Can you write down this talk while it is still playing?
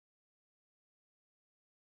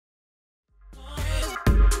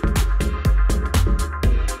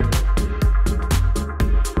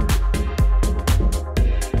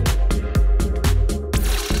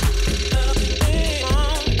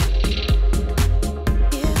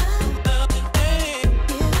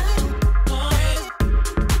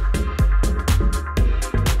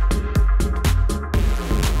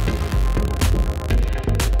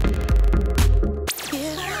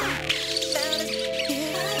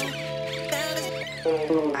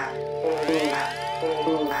Welcome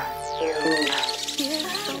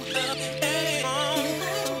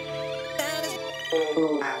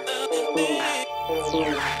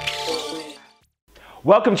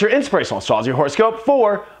to your Inspirational Astrology Horoscope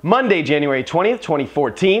for Monday, January 20th,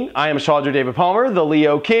 2014. I am astrologer David Palmer, the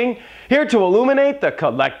Leo King, here to illuminate the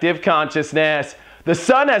collective consciousness. The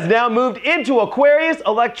sun has now moved into Aquarius,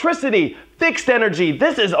 electricity, fixed energy.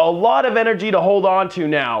 This is a lot of energy to hold on to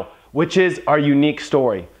now, which is our unique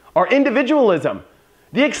story, our individualism,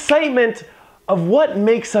 the excitement of what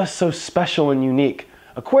makes us so special and unique.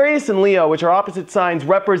 Aquarius and Leo, which are opposite signs,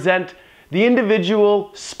 represent the individual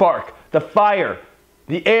spark, the fire,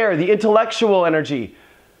 the air, the intellectual energy,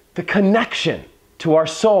 the connection to our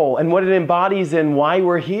soul and what it embodies and why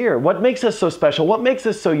we're here. What makes us so special? What makes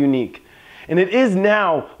us so unique? And it is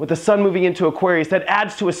now, with the sun moving into Aquarius, that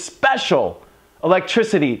adds to a special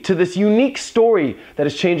electricity to this unique story that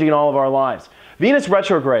is changing in all of our lives. Venus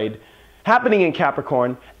retrograde, happening in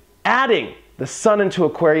Capricorn, adding the sun into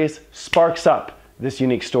Aquarius sparks up this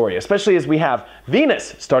unique story, especially as we have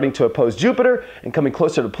Venus starting to oppose Jupiter and coming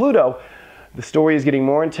closer to Pluto. The story is getting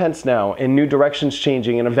more intense now, and new directions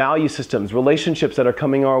changing, and value systems, relationships that are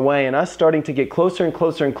coming our way, and us starting to get closer and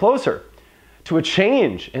closer and closer to a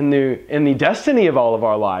change in the destiny of all of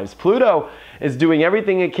our lives. Pluto is doing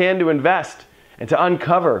everything it can to invest and to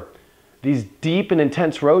uncover these deep and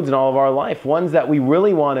intense roads in all of our life, ones that we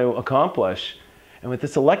really want to accomplish. And with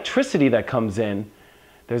this electricity that comes in,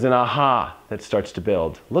 there's an aha that starts to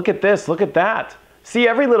build. Look at this, look at that. See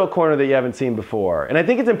every little corner that you haven't seen before. And I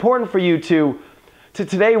think it's important for you to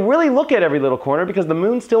today really look at every little corner, because the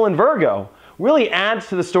moon's still in Virgo. Really adds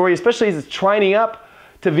to the story, especially as it's trining up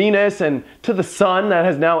to Venus and to the sun that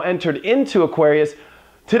has now entered into Aquarius.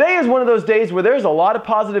 Today is one of those days where there's a lot of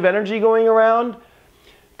positive energy going around.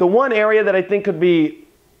 The one area that I think could be,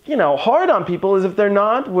 hard on people is if they're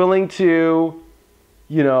not willing to,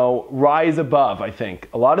 rise above, I think.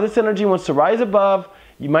 A lot of this energy wants to rise above.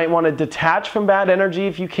 You might want to detach from bad energy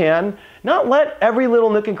if you can. Not let every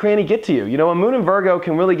little nook and cranny get to you. A moon in Virgo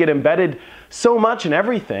can really get embedded so much in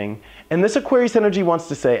everything. And this Aquarius energy wants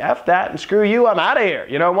to say, F that and screw you, I'm out of here.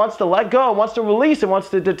 It wants to let go, it wants to release, it wants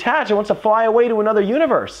to detach, it wants to fly away to another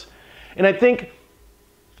universe. And I think,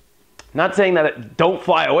 not saying that don't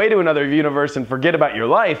fly away to another universe and forget about your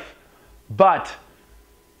life, but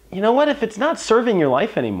you know what? If it's not serving your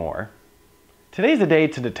life anymore, today's a day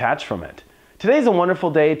to detach from it. Today's a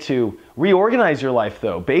wonderful day to reorganize your life,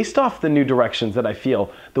 though, based off the new directions that I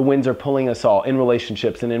feel the winds are pulling us all in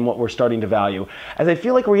relationships and in what we're starting to value. As I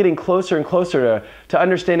feel like we're getting closer and closer to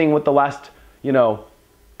understanding what the last,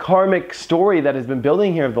 karmic story that has been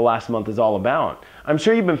building here of the last month is all about. I'm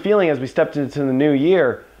sure you've been feeling, as we stepped into the new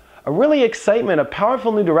year, a really excitement, a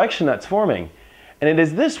powerful new direction that's forming. And it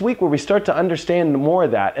is this week where we start to understand more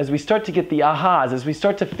of that, as we start to get the ahas, as we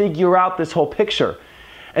start to figure out this whole picture.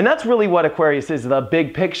 And that's really what Aquarius is, the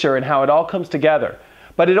big picture and how it all comes together.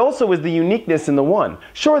 But it also is the uniqueness in the one.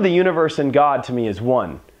 Sure, the universe and God to me is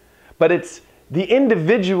one. But it's the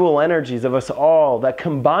individual energies of us all that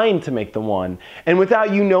combine to make the one. And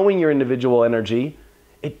without you knowing your individual energy,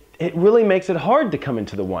 it really makes it hard to come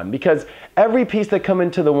into the one. Because every piece that comes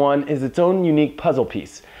into the one is its own unique puzzle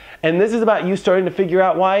piece. And this is about you starting to figure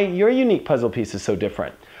out why your unique puzzle piece is so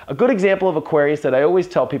different. A good example of Aquarius that I always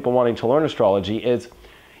tell people wanting to learn astrology is,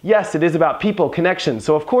 yes, it is about people, connections.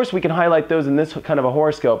 So of course we can highlight those in this kind of a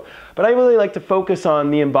horoscope, but I really like to focus on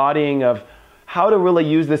the embodying of how to really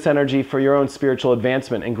use this energy for your own spiritual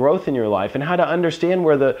advancement and growth in your life, and how to understand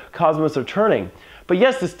where the cosmos are turning. But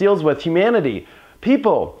yes, this deals with humanity,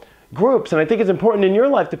 people, groups, and I think it's important in your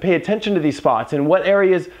life to pay attention to these spots and what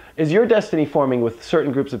areas is your destiny forming with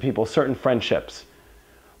certain groups of people, certain friendships.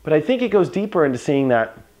 But I think it goes deeper into seeing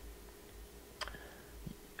that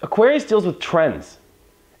Aquarius deals with trends.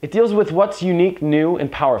 It deals with what's unique, new,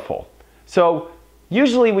 and powerful. So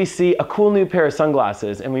usually we see a cool new pair of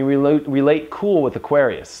sunglasses and we relate cool with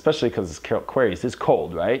Aquarius, especially because Aquarius is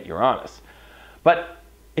cold, right? Uranus. But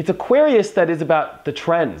it's Aquarius that is about the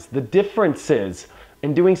trends, the differences,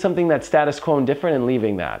 and doing something that's status quo and different and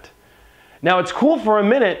leaving that. Now it's cool for a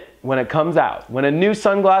minute when it comes out. When a new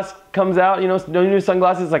sunglass comes out, no new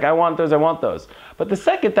sunglasses, like I want those, I want those. But the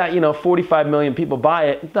second that, 45 million people buy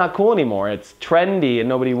it, it's not cool anymore. It's trendy and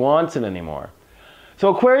nobody wants it anymore. So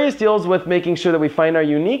Aquarius deals with making sure that we find our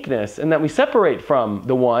uniqueness and that we separate from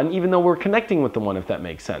the one, even though we're connecting with the one, if that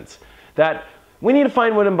makes sense. That we need to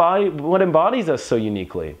find what embodies us so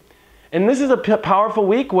uniquely. And this is a powerful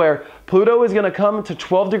week where Pluto is going to come to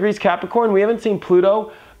 12 degrees Capricorn. We haven't seen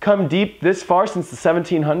Pluto come deep this far since the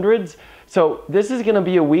 1700s. So this is going to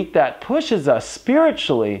be a week that pushes us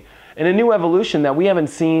spiritually in a new evolution that we haven't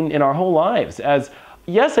seen in our whole lives. As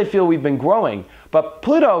yes, I feel we've been growing, but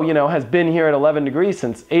Pluto, has been here at 11 degrees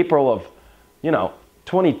since April of,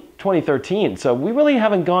 2013. So we really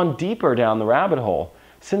haven't gone deeper down the rabbit hole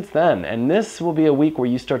since then. And this will be a week where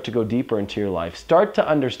you start to go deeper into your life, start to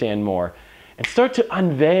understand more, and start to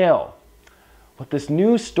unveil what this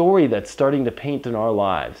new story that's starting to paint in our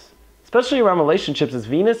lives, especially around relationships, as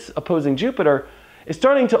Venus opposing Jupiter is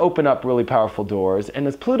starting to open up really powerful doors. And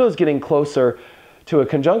as Pluto's getting closer to a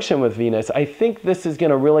conjunction with Venus, I think this is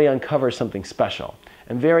going to really uncover something special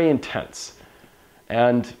and very intense.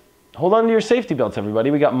 And hold on to your safety belts,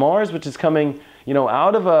 everybody. We got Mars, which is coming,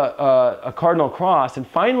 out of a cardinal cross and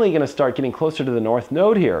finally going to start getting closer to the North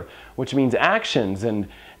Node here, which means actions. And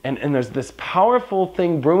there's this powerful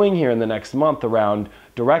thing brewing here in the next month around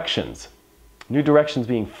directions, new directions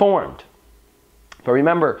being formed. But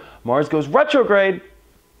remember, Mars goes retrograde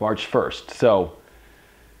March 1st. So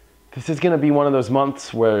this is going to be one of those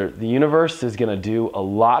months where the universe is going to do a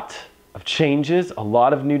lot of changes, a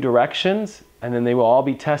lot of new directions, and then they will all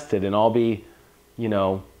be tested and all be,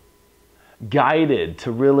 guided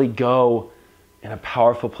to really go in a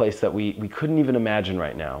powerful place that we couldn't even imagine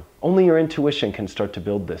right now. Only your intuition can start to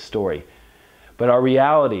build this story. But our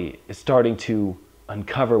reality is starting to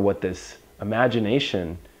uncover what this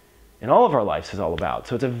imagination in all of our lives is all about.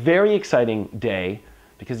 So it's a very exciting day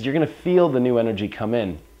because you're going to feel the new energy come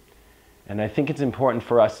in. And I think it's important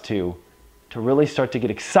for us to really start to get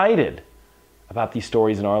excited about these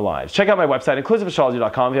stories in our lives. Check out my website,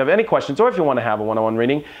 inclusiveastrology.com, if you have any questions or if you want to have a one-on-one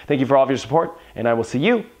reading. Thank you for all of your support, and I will see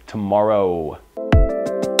you tomorrow.